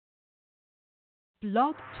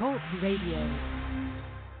Blog Talk Radio.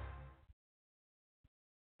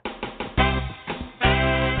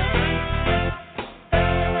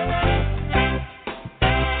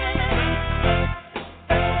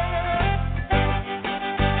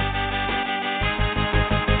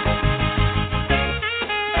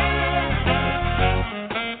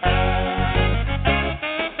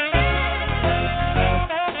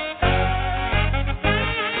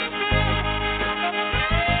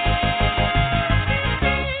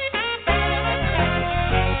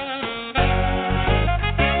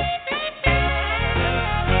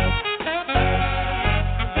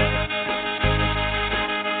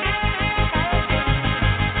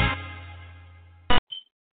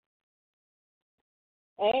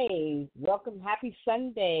 Hey, welcome. Happy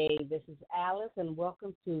Sunday. This is Alice, and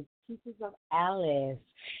welcome to Pieces of Alice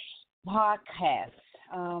podcast.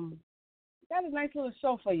 Got a nice little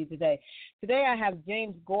show for you today. Today I have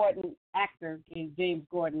James Gordon, actor James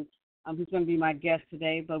Gordon. He's going to be my guest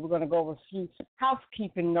today, but we're going to go over a few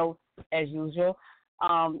housekeeping notes as usual.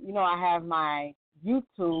 I have my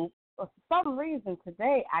YouTube. For some reason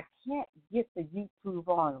today I can't get the YouTube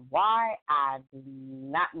on. Why? I do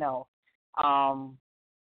not know.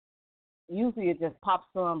 Usually it just pops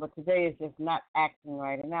on, but today it's just not acting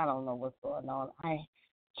right, and I don't know what's going on. I'm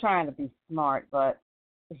trying to be smart, but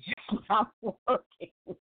it's just not working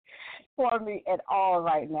for me at all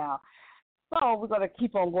right now. So we're going to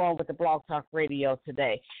keep on going with the Blog Talk Radio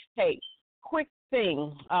today. Hey, quick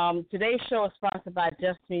thing. Today's show is sponsored by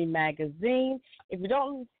Just Me Magazine.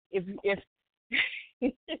 I'm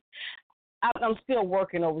still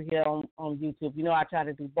working over here on YouTube. I try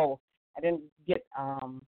to do both. I didn't get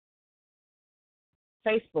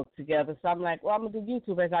Facebook together, so I'm like, well, I'm going to do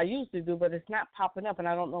YouTube as I usually do, but it's not popping up, and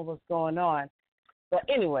I don't know what's going on. But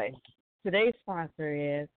anyway, today's sponsor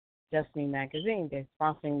is Just Me Magazine. They're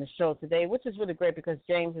sponsoring the show today, which is really great because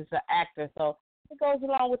James is an actor, so it goes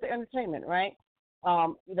along with the entertainment, right?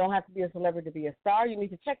 You don't have to be a celebrity to be a star. You need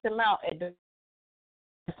to check them out at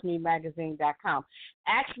justmemagazine.com.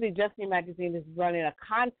 Actually, Just Me Magazine is running a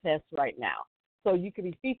contest right now, so you can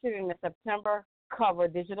be featured in the September cover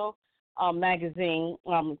digital magazine.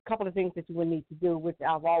 A couple of things that you would need to do, which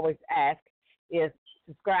I've always asked, is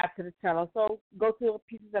subscribe to the channel. So go to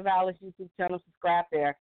Pieces of Alice YouTube channel, subscribe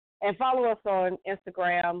there, and follow us on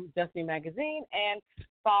Instagram, Just Me Magazine, and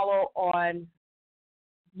follow on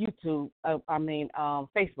YouTube.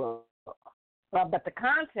 Facebook. But the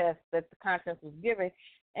contest was given,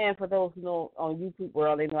 and for those who know on YouTube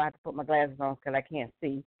world, they know I have to put my glasses on because I can't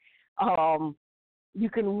see. You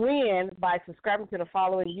can win by subscribing to the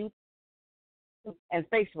following YouTube and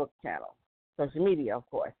Facebook channel, social media, of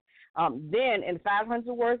course. Then, in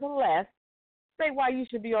 500 words or less, say why you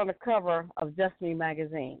should be on the cover of Just Me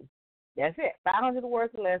Magazine. That's it. 500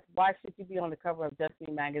 words or less, why should you be on the cover of Just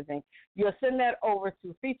Me Magazine? You'll send that over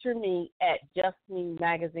to feature me at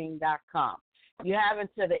justmemagazine.com. You have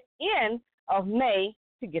until the end of May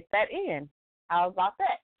to get that in. How about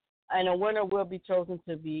that? And a winner will be chosen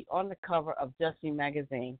to be on the cover of Just Me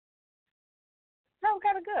Magazine. Sounds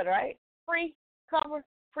kind of good, right? Free cover,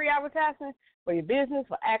 free advertisement for your business,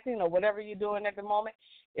 for acting, or whatever you're doing at the moment.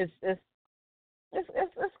 It's good.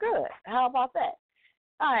 How about that?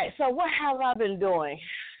 All right, so what have I been doing?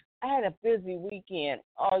 I had a busy weekend.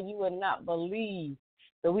 Oh, you would not believe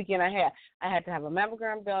the weekend I had. I had to have a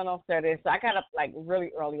mammogram done on Saturday, so I got up like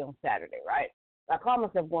really early on Saturday, right? I called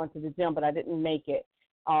myself going to the gym, but I didn't make it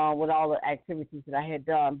with all the activities that I had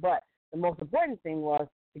done. But the most important thing was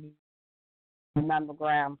to get the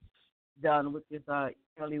mammogram done, which is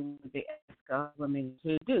really what they ask women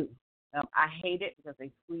to do. I hate it because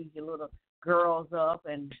they squeeze your little girls up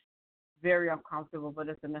and very uncomfortable, but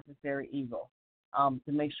it's a necessary evil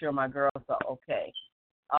to make sure my girls are okay.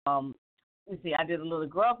 Let's see, I did a little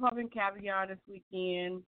grub pumping caviar this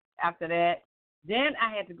weekend. After that, then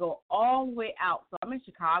I had to go all the way out. So I'm in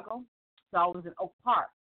Chicago, so I was in Oak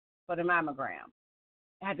Park for the mammogram.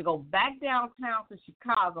 I had to go back downtown to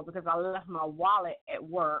Chicago because I left my wallet at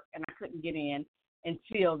work and I couldn't get in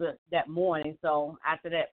until that morning. So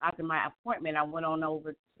after my appointment, I went on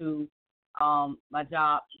over to my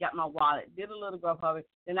job, got my wallet, did a little grub pumping,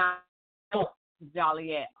 then I went to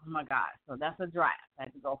Joliet. Oh my God! So that's a drive. I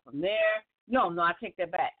had to go from there. No, I take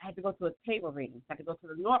that back. I had to go to a table reading. I had to go to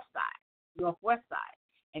the northwest side,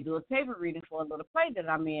 and do a table reading for a little play that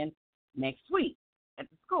I'm in next week at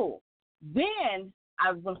the school. Then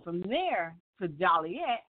I went from there to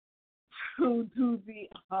Joliet to do the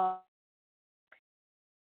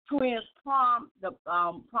twins prom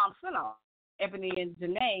center. Ebony and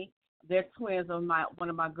Janae, they're twins of one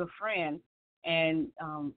of my good friends, and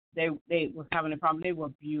they was having a problem. They were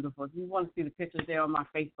beautiful. If you want to see the pictures, they're on my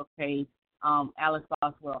Facebook page, Alice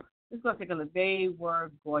Boswell. Just go take a look. They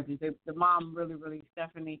were gorgeous. The mom really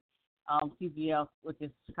Stephanie, CGL, which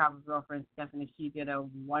is Chicago's girlfriend Stephanie. She did a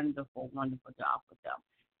wonderful job with them.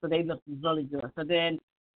 So they looked really good. So then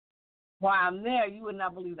while I'm there, you would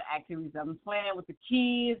not believe the activities. I'm playing with the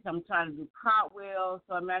kids. I'm trying to do cartwheels.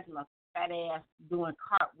 So imagine my fat ass doing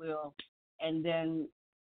cartwheels. And then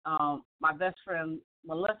my best friend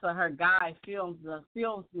Melissa, her guy, films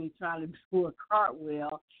me trying to do a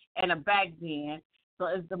cartwheel and a back bend. So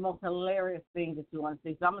it's the most hilarious thing that you want to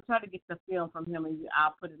see. So I'm going to try to get the film from him, and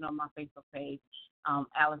I'll put it on my Facebook page,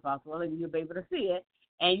 Alice Boswell, and you'll be able to see it.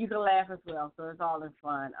 And you can laugh as well. So it's all in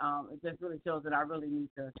fun. It just really shows that I really need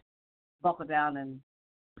to buckle down and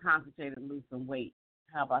concentrate and lose some weight.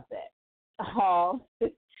 How about that?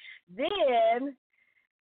 Then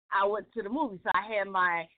I went to the movie, so I had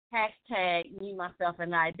my hashtag me, myself,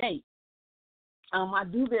 and I date. I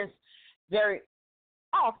do this very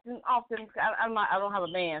often. I don't have a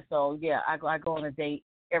man, so yeah, I go on a date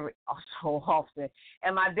every so often.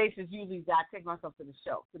 And my dates is usually that I take myself to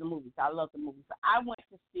the movies. I love the movies. So I went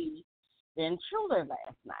to see The Intruder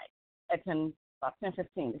last night at about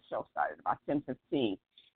 10:15. The show started about 10:15,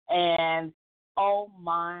 and oh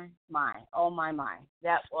my,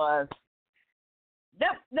 that was.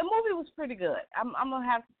 The movie was pretty good. I'm gonna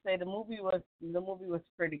have to say the movie was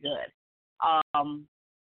pretty good. I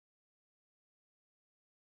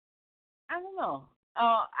don't know.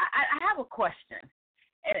 I have a question,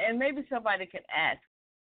 and maybe somebody can ask.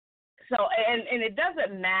 So, and it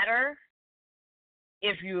doesn't matter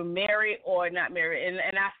if you're married or not married,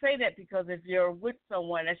 and I say that because if you're with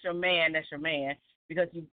someone, that's your man, because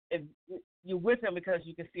if you're with him because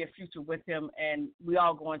you can see a future with him, and we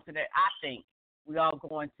all go into that. I think we all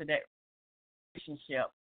go into that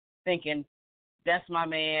relationship thinking that's my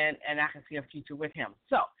man, and I can see a future with him.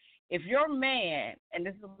 So if your man, and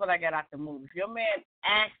this is what I got out the movie, if your man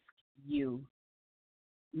asks you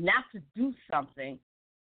not to do something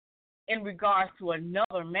in regards to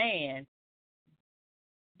another man,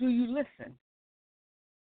 do you listen?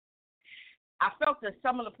 I felt that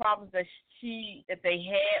some of the problems that they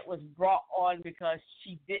had was brought on because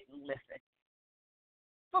she didn't listen.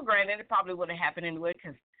 For granted, it probably would have happened anyway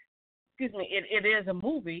because, it is a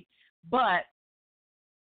movie. But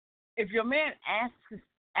if your man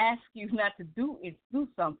asks you not to do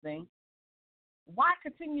something, why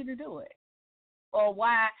continue to do it? Or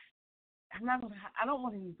why? I don't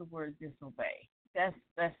want to use the word disobey. That's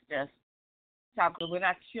just topical. We're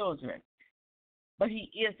not children, but he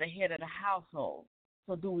is the head of the household.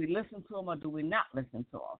 So do we listen to him or do we not listen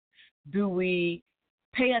to him? Do we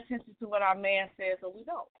pay attention to what our man says or we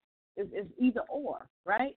don't? It's either or,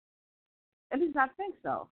 right? At least I think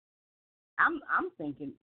so. I'm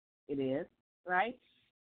thinking it is, right?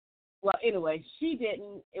 Well, anyway, she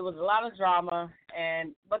didn't. It was a lot of drama,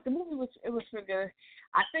 but the movie was pretty good.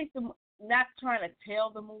 I think not trying to tell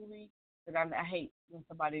the movie, because I hate when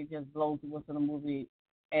somebody just blows the whistle in a movie,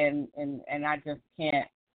 and I just can't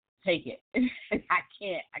take it. I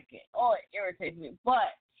can't. Oh, it irritates me.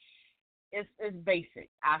 But it's basic.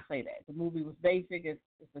 I say that the movie was basic.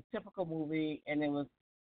 It's a typical movie, and you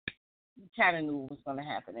kind of knew what was going to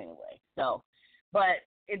happen anyway. So, but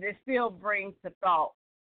it still brings to thought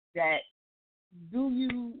that do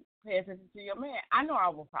you pay attention to your man? I know I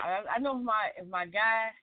will. I know if my guy,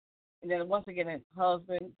 and then once again his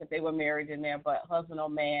husband, that they were married in there, but husband or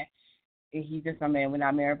man, he's just a man. We're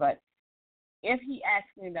not married, but if he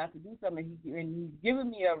asks me not to do something, and he's giving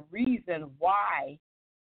me a reason why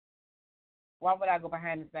would I go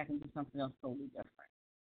behind his back and do something else totally different?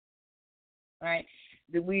 Right?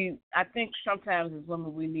 I think sometimes as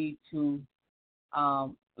women we need to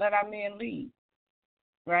let our men lead,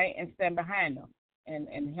 right, and stand behind them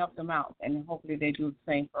and help them out, and hopefully they do the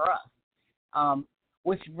same for us.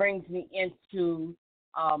 Which brings me into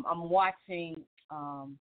I'm watching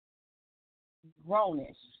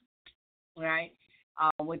Grownish, right,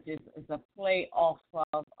 which is a play off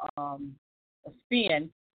of a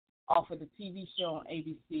spin off of the TV show on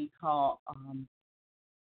ABC called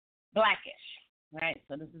Blackish, right?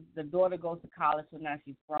 So this is the daughter goes to college, so now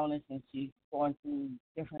she's Grownish and she's going through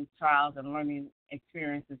different trials and learning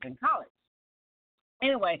experiences in college.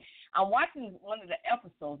 Anyway, I'm watching one of the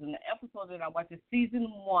episodes, and the episode that I watched is season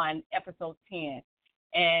 1, episode 10,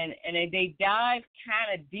 and they dive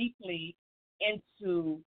kind of deeply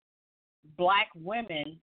into black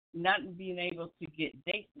women not being able to get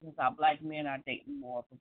dates because our black men are dating more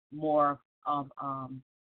of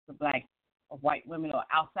the black of white women or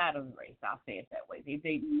outside of the race. I'll say it that way. They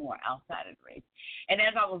date more outside of the race. And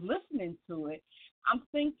as I was listening to it, I'm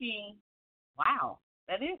thinking, wow,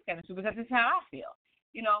 that is kind of true because it's how I feel.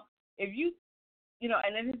 You know, if you,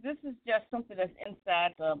 and this is just something that's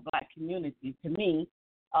inside the black community to me.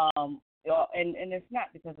 And it's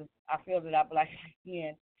not because I feel that our black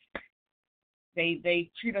skin,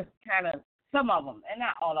 they treat us kind of, some of them, and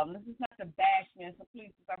not all of them. This is not to bash men, so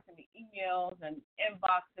please stop sending emails and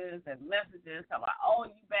inboxes and messages about, oh,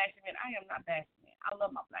 you bashing men. I am not bashing men. I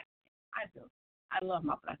love my black men. I do. I love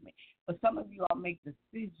my black men. But some of you all make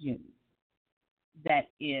decisions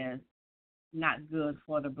that is not good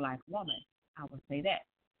for the black woman. I would say that.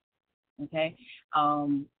 Okay?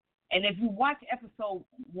 And if you watch episode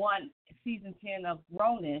 1, season 10 of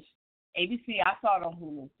Grownish, ABC, I saw it on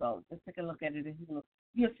Hulu, so just take a look at it on Hulu.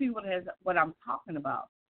 You'll see what I'm talking about.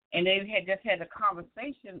 And they had just had a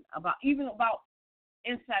conversation about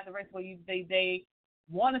inside the race where they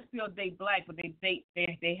want to still date black, but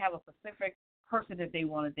they have a specific person that they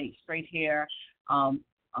want to date, straight hair,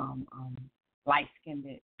 light skinned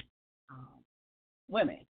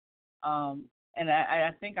women. And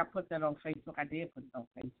I think I put that on Facebook. I did put it on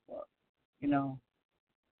Facebook. You know,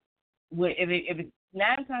 if it's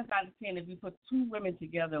 9 times out of 10, if you put 2 women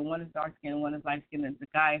together, and one is dark skinned and one is light skinned, the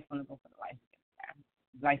guy is going to go for the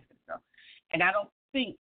light skinned girl. And I don't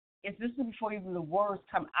think this is before even the words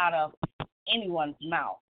come out of anyone's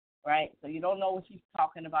mouth, right? So you don't know what she's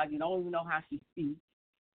talking about. You don't even know how she speaks,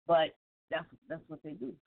 but that's what they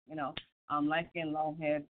do. You know, light skinned, long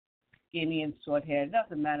hair, skinny and short hair. It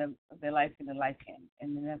doesn't matter if they're light skinned and light skinned,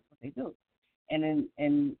 and then that's what they do. And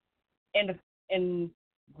in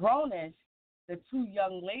Grownish, the 2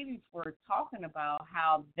 young ladies were talking about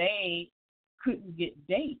how they couldn't get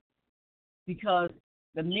dates because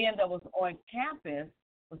the men that was on campus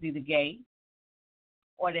was either gay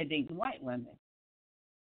or they're dating white women.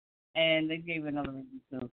 And they gave another reason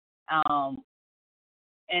too.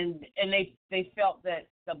 And they felt that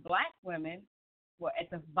the black women were at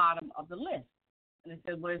the bottom of the list. And they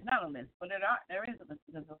said, well, it's not a list. But there is a list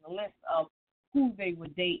because there's a list of who they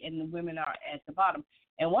would date, and the women are at the bottom.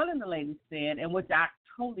 And one of the ladies said, and which I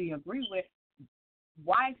totally agree with,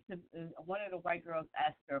 one of the white girls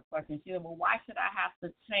asked her a question. She said, well, why should I have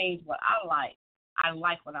to change what I like? I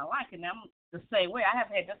like what I like. And I'm the same way. I have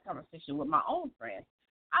had this conversation with my own friends.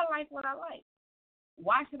 I like what I like.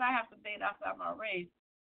 Why should I have to date outside my race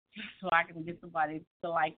just so I can get somebody to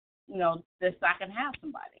like, just so I can have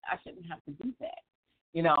somebody? I shouldn't have to do that,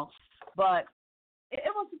 But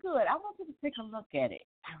it was good. I want you to take a look at it.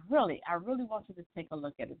 I really want you to take a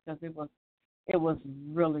look at it because it was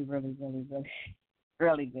really, really, really, really,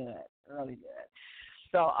 really good, really good.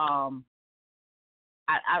 So I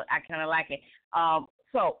kind of like it.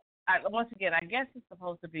 Once again, I guess it's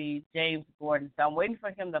supposed to be James Gordon. So I'm waiting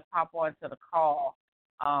for him to pop on to the call,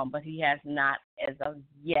 but he has not as of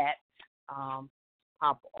yet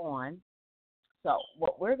pop on. So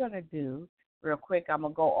what we're gonna do real quick, I'm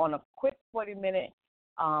gonna go on a quick 40-minute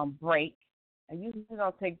break. I usually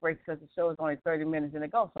don't take breaks because the show is only 30 minutes and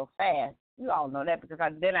it goes so fast. You all know that because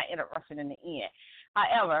then I end up rushing in the end.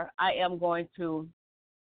 However, I am going to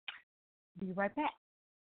be right back.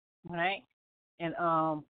 All right? And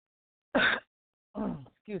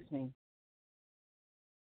excuse me.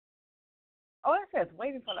 Oh, it says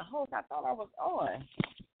waiting for the host. I thought I was on.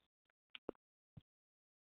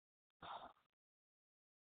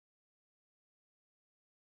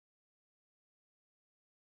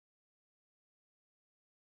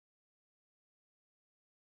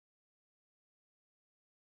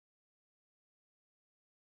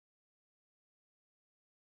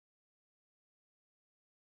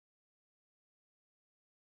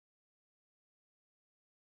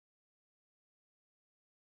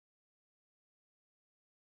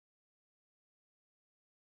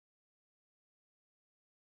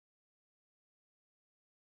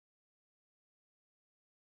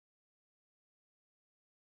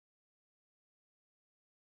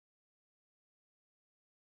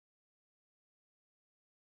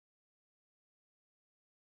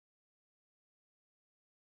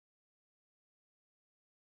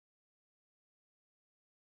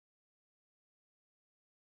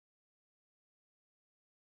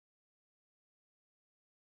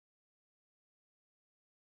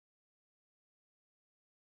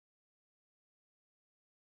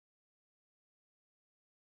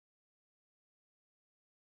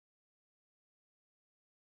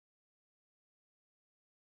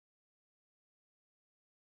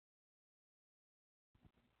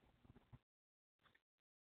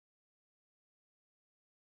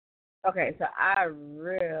 Okay, so I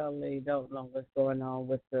really don't know what's going on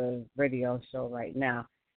with the radio show right now.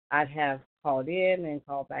 I'd have called in and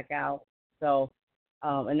called back out. So,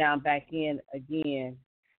 and now I'm back in again.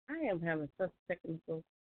 I am having such technical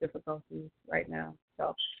difficulties right now.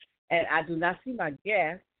 So, and I do not see my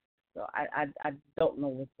guest. So I don't know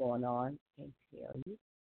what's going on. Can't tell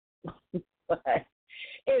you. But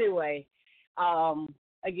anyway,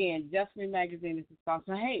 again, Just Me Magazine is a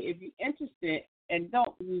sponsor. Hey, if you're interested, and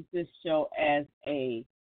don't use this show as a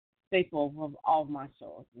staple of all of my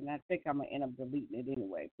shows, and I think I'm gonna end up deleting it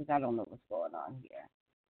anyway because I don't know what's going on here.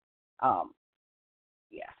 Um,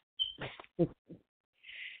 yeah, this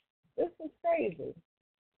is crazy.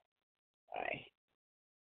 All right.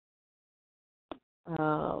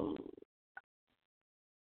 Um,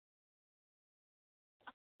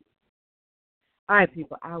 all right,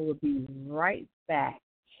 people. I will be right back.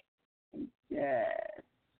 Just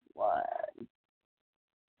 1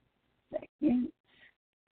 second.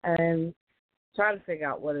 And trying to figure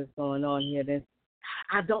out what is going on here.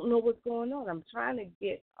 I don't know what's going on. I'm trying to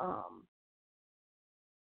get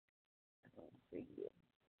let's see here.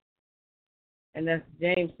 And that's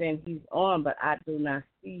James saying he's on, but I do not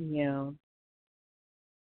see him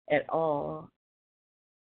at all.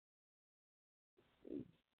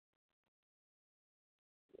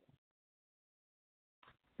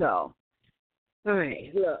 So, all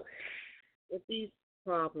right, look, with these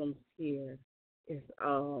problems here is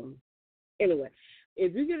anyway,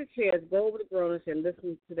 if you get a chance, go over to Grown and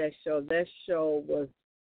listen to that show. That show was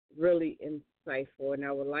really insightful, and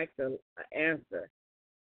I would like to answer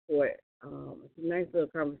for it. It's a nice little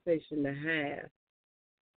conversation to have.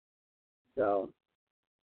 So,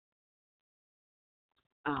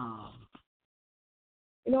 um,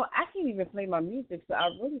 I can't even play my music, so I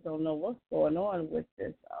really don't know what's going on with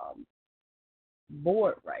this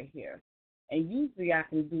board right here. And usually I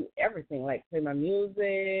can do everything, like play my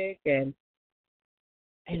music and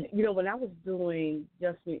when I was doing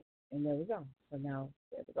just me, and there we go. So now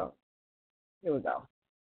there we go. Here we go.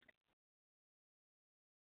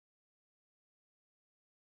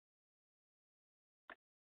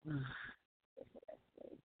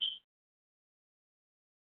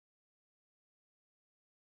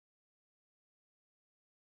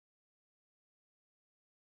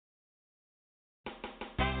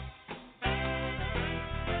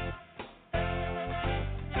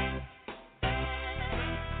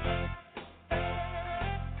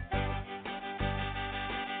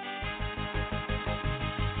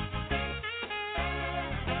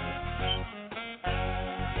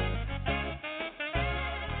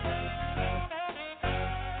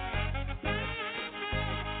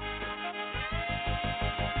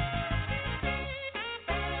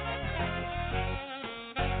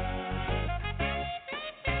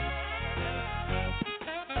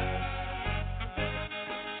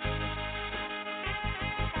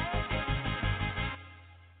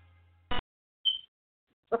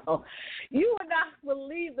 So you would not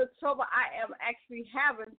believe the trouble I am actually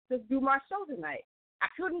having to do my show tonight. I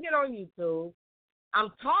couldn't get on YouTube. I'm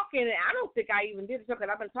talking, and I don't think I even did the show because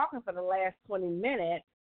I've been talking for the last 20 minutes,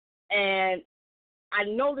 and I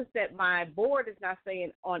noticed that my board is not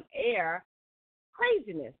saying on air.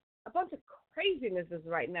 Craziness, a bunch of crazinesses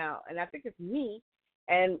right now, and I think it's me.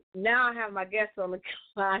 And now I have my guest on the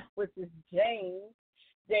line, which is James.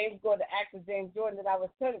 James Gordon, the actor James Jordan that I was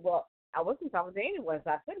telling. Well, I wasn't talking to anyone,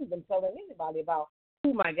 so I couldn't have been telling anybody about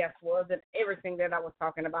who my guest was and everything that I was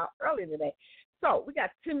talking about earlier today. So we got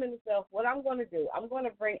 10 minutes left. What I'm going to do, I'm going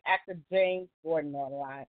to bring actor James Gordon on the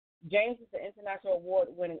line. James is an international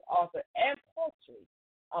award-winning author and poetry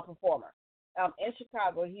performer. In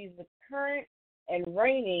Chicago, he's the current and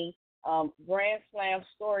reigning Grand Slam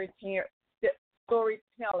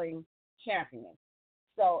storytelling champion.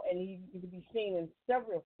 So, and he can be seen in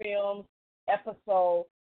several films, episodes,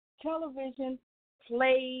 television,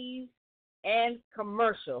 plays, and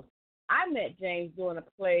commercials. I met James doing a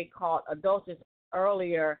play called Adultus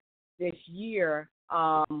earlier this year,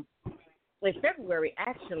 in February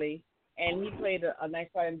actually, and he played a nice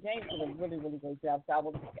part. And James did a really, really great job.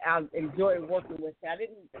 So I enjoyed working with him. I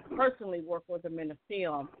didn't personally work with him in a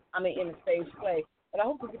film, in a stage play, but I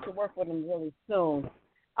hope to get to work with him really soon.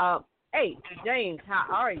 Hey, James, how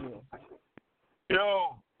are you?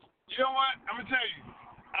 Yo, you know what? I'm going to tell you,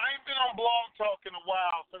 I ain't been on Blog Talk in a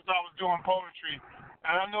while since I was doing poetry,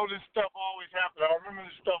 and I know this stuff always happens. I remember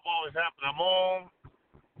this stuff always happened. I'm on,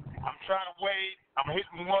 I'm trying to wait, I'm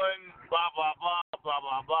hitting one, blah, blah, blah, blah,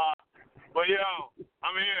 blah, blah. But, yo,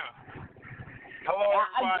 I'm here. Hello,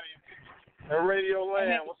 everybody. In Radio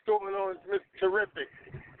Land. What's going on? It's Mr. Terrific.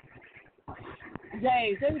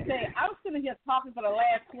 James, let me tell you, I was sitting here talking for the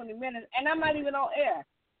last 20 minutes, and I'm not even on air.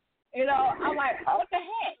 You know, I'm like, what the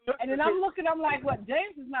heck? And then I'm looking, I'm like, what,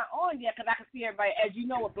 James is not on yet because I can see everybody. As you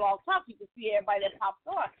know, with Blog Talk, you can see everybody that pops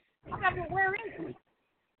on. I'm like, well, where is he?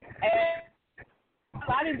 And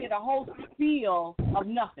I didn't get a whole spiel of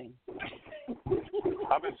nothing.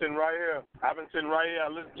 I've been sitting right here. I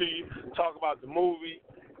listened to you talk about the movie.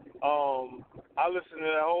 I listened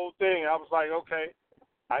to that whole thing. I was like, okay.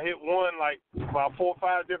 I hit one like about 4 or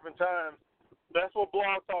 5 different times. That's what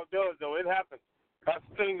Blog Talk does, though. It happens. That's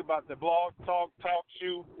the thing about the Blog Talk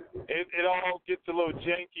shoe. It all gets a little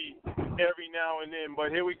janky every now and then.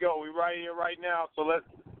 But here we go. We're right here right now. So let's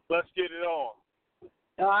get it on.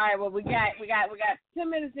 All right. Well, we got 10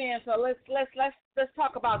 minutes in. So let's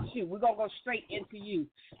talk about you. We're gonna go straight into you.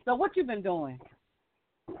 So what you been doing?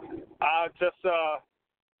 I'm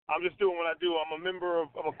just doing what I do. I'm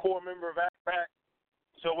a core member of ACPAC.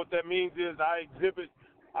 So what that means is I exhibit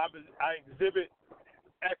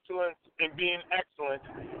excellence in being excellent.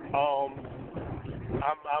 I'm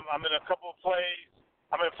in a couple of plays.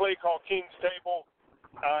 I'm in a play called King's Table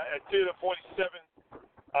at Theater 47,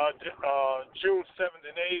 June 7th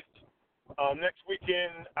and 8th. Next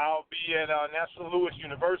weekend I'll be at National Louis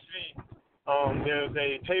University. There's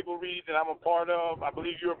a table read that I'm a part of. I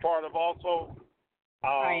believe you're a part of also.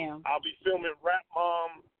 I am. I'll be filming Rap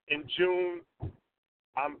Mom in June.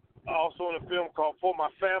 I'm also in a film called For My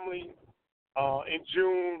Family in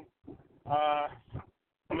June.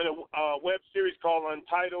 I'm in a web series called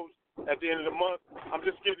Untitled at the end of the month. I'm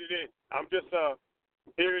just getting it in.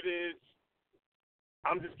 Here it is.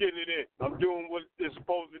 I'm just getting it in. I'm doing what it's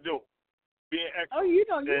supposed to do. Being excellent. Oh, you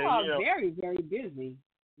are very, very busy.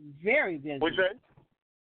 Very busy. What's that?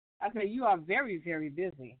 I said you are very, very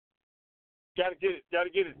busy. Gotta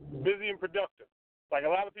get it. Busy and productive. Like a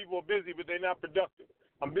lot of people are busy, but they're not productive.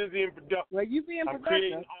 I'm busy and productive. Well, you being I'm productive.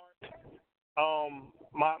 creating art.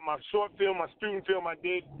 My short film, my student film I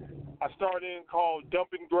started in called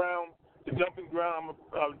Dumping Ground. The Dumping Ground, I'm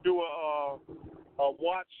going to do a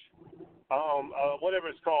watch, whatever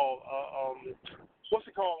it's called. What's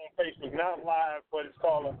it called on Facebook? Not live, but it's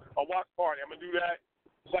called a watch party. I'm going to do that.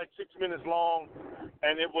 It's like 6 minutes long,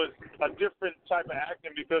 and it was a different type of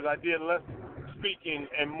acting because I did less speaking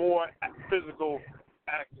and more physical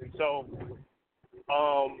acting. So,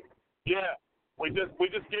 yeah, we just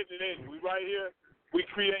getting it in. We right here. We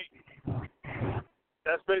create.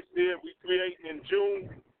 That's basically it. We create in June.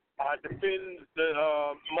 I defend the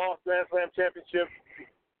Moss Grand Slam Championship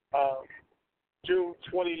June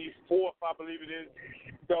 24th, I believe it is.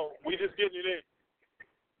 So we just getting it in.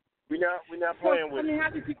 We're not playing with it. How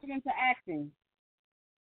did you get into acting?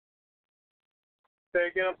 Say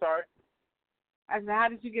again, I'm sorry. I said, how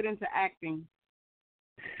did you get into acting?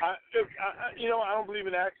 I don't believe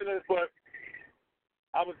in accidents, but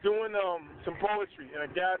I was doing some poetry, and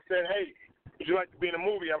a guy said, hey, would you like to be in a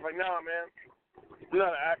movie? I was like, nah, man, I'm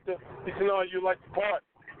not an actor. He said, no, you like the part.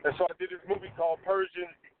 And so I did this movie called Persian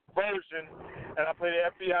Version, and I played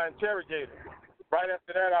an FBI interrogator. Right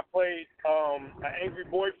after that, I played an angry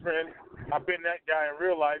boyfriend. I've been that guy in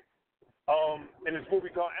real life. In this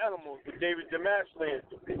movie called Animals with David Dimashly.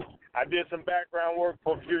 I did some background work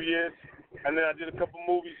for a few years, and then I did a couple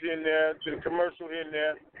movies here and there, did a commercial here and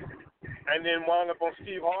there, and then wound up on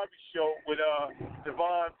Steve Harvey's show with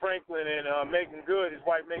Devon Franklin and Megan Good, his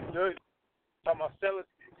wife Megan Good, talking about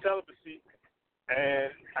celibacy.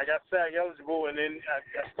 And I got SAG eligible, and then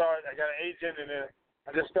I got an agent, and then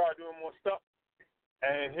I just started doing more stuff.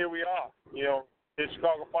 And here we are, did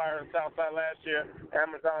Chicago Fire and Southside last year,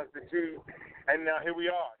 Amazon's the 2, and now here we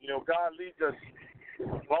are. God leads us.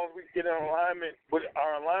 As long as we get in alignment with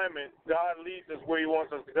our alignment, God leads us where He wants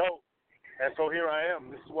us to go. And so here I am.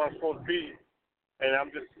 This is where I'm supposed to be, and I'm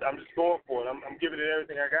just going for it. I'm giving it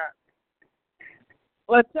everything I got.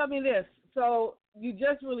 Well, tell me this. So you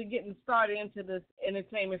just really getting started into this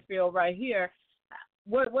entertainment field right here.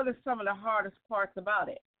 What are some of the hardest parts about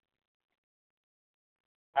it?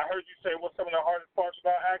 I heard you say what's some of the hardest parts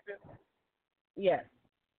about acting? Yes.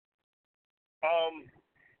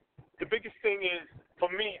 The biggest thing is, for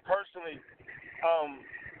me personally,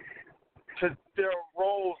 because there are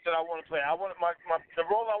roles that I want to play. The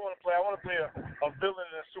role I want to play, I want to play a villain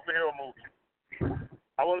in a superhero movie.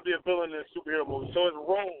 I want to be a villain in a superhero movie. So it's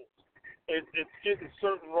roles. It's getting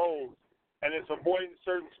certain roles, and it's avoiding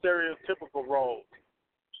certain stereotypical roles.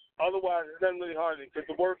 Otherwise, it's not really hard because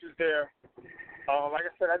the work is there. Like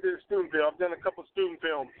I said, I did a student film. I've done a couple of student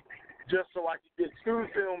films just so I could get student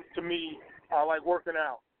films. To me, are like working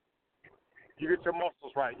out. You get your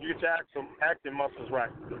muscles right. You get your acting muscles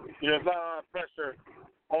right. There's not a lot of pressure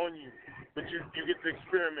on you, but you get to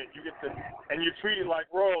experiment. And you're treated like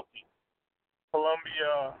royalty.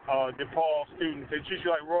 Columbia DePaul students. They treat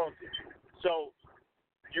you like royalty. So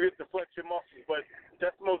you get to flex your muscles, but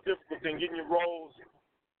that's the most difficult thing, getting your roles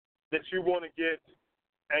that you want to get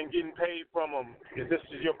and getting paid from them. If this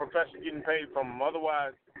is your profession, getting paid from them.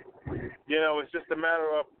 Otherwise, it's just a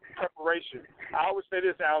matter of preparation. I always say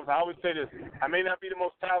this, Alex. I may not be the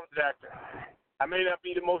most talented actor. I may not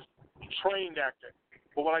be the most trained actor.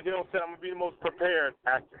 But when I get on set, I'm going to be the most prepared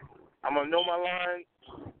actor. I'm going to know my lines.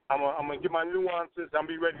 I'm going to get my nuances. I'm going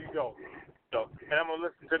to be ready to go. And I'm going to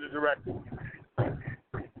listen to the director.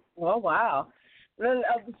 Oh, wow.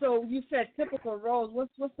 So you said typical roles.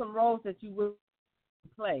 What's some roles that you would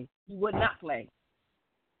play? You would not play?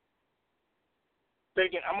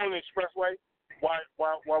 Thinking, I'm on the expressway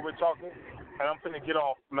while we're talking, and I'm finna get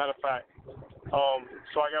off, matter of fact.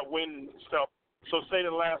 So I got wind stuff. So say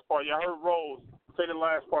the last part. You heard roles. Say the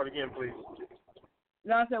last part again, please.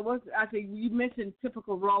 No, I said you mentioned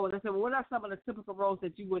typical roles. I said, well, what are some of the typical roles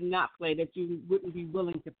that you would not play, that you wouldn't be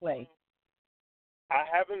willing to play? I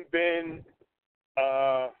haven't been,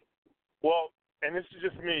 and this is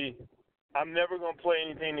just me, I'm never going to play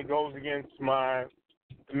anything that goes against my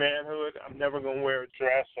manhood. I'm never going to wear a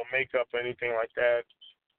dress or makeup or anything like that.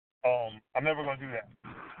 I'm never going to do that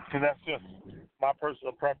because that's just my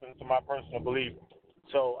personal preference and my personal belief.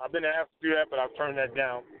 So I've been asked to do that, but I've turned that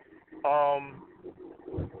down.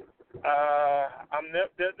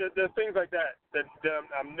 There's things like that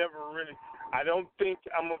I'm never really. I don't think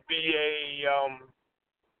I'm gonna be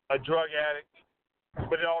a drug addict,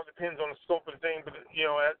 but it all depends on the scope of the thing. But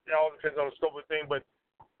it all depends on the scope of the thing. But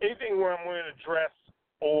anything where I'm wearing a dress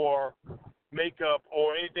or makeup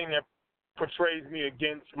or anything that portrays me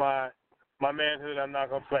against my manhood, I'm not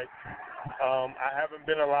gonna play. I haven't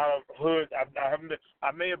been a lot of hood.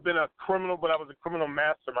 I may have been a criminal, but I was a criminal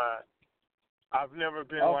mastermind. I've never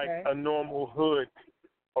been like a normal hood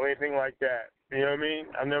or anything like that. You know what I mean?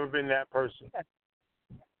 I've never been that person.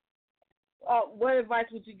 What advice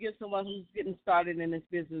would you give someone who's getting started in this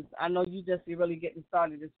business? I know you just really getting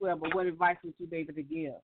started as well, but what advice would you be able to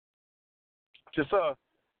give? Just find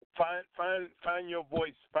your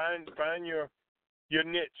voice, find your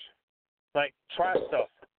niche. Like try stuff.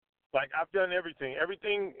 Like I've done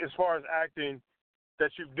everything as far as acting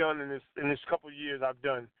that you've done in this couple of years. I've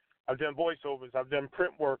done voiceovers, I've done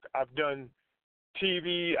print work, I've done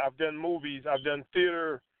TV, I've done movies, I've done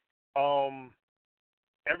theater.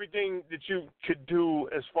 Everything that you could do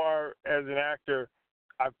as far as an actor,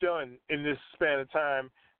 I've done in this span of time,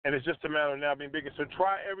 and it's just a matter of now being bigger. So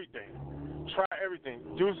try everything.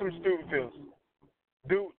 Do some student films.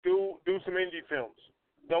 Do some indie films.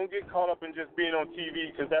 Don't get caught up in just being on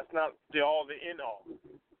TV because that's not the end all.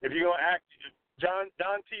 If you're gonna act, Don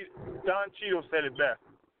Cheadle said it best.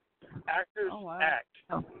 Actors act.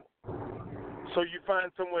 Oh. So you find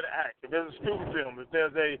somewhere to act. If there's a student film, if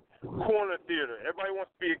there's a corner theater, everybody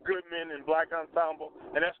wants to be a good men in black ensemble,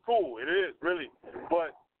 and that's cool. It is, really.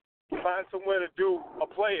 But find somewhere to do a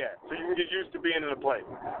play at so you can get used to being in a play.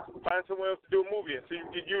 Find somewhere else to do a movie at so you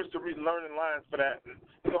can get used to learning lines for that, and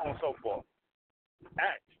so on and so forth.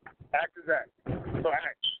 Act. Actors act. So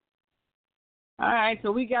act. All right, so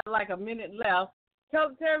we got like a minute left.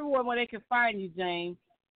 Tell everyone where they can find you, James.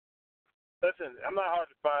 Listen, I'm not hard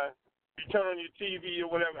to find. You turn on your TV or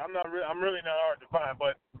whatever. I'm really not hard to find.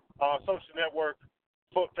 But social network,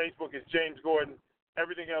 Facebook is James Gordon.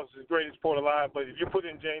 Everything else is Greatest Sport Alive. But if you put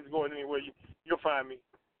in James Gordon anywhere, you'll find me.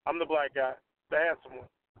 I'm the black guy, the handsome one,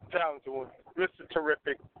 talented one, Mr.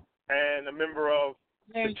 Terrific, and a member of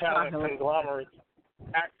the talent conglomerate,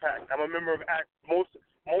 Act Pack. I'm a member of Act. More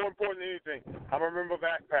important than anything, I'm a member of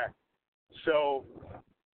Act Pack. So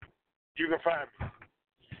you can find me.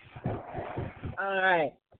 All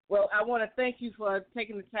right. Well, I want to thank you for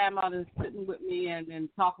taking the time out and sitting with me and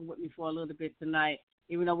talking with me for a little bit tonight,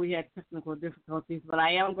 even though we had technical difficulties. But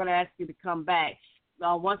I am going to ask you to come back.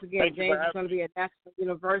 Once again, James is going to be at National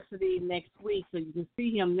University next week, so you can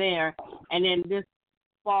see him there. And then this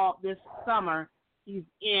summer, he's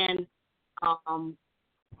in a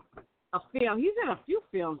film. He's in a few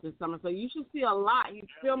films this summer, so you should see a lot. He's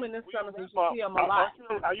filming this summer, so you should see him a lot.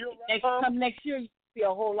 Come next year, you see a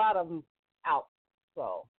whole lot of them out.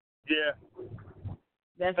 So. Yeah.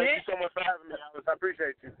 That's Thank it? you so much for having me, Alice. I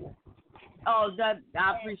appreciate you. I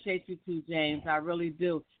appreciate you too, James. I really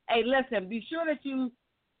do. Hey, listen, be sure that you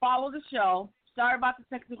follow the show. Sorry about the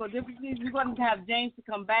technical difficulties. We're going to have James to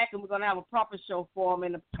come back, and we're going to have a proper show for him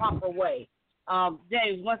in a proper way.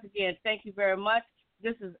 James, once again, thank you very much.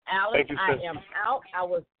 This is Alice. I am out. I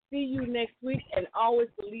will see you next week, and always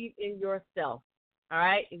believe in yourself. All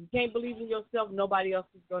right? If you can't believe in yourself, nobody else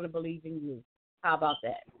is going to believe in you. How about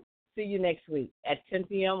that? See you next week at 10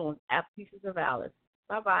 p.m. on App Pieces of Alice.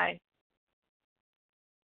 Bye-bye.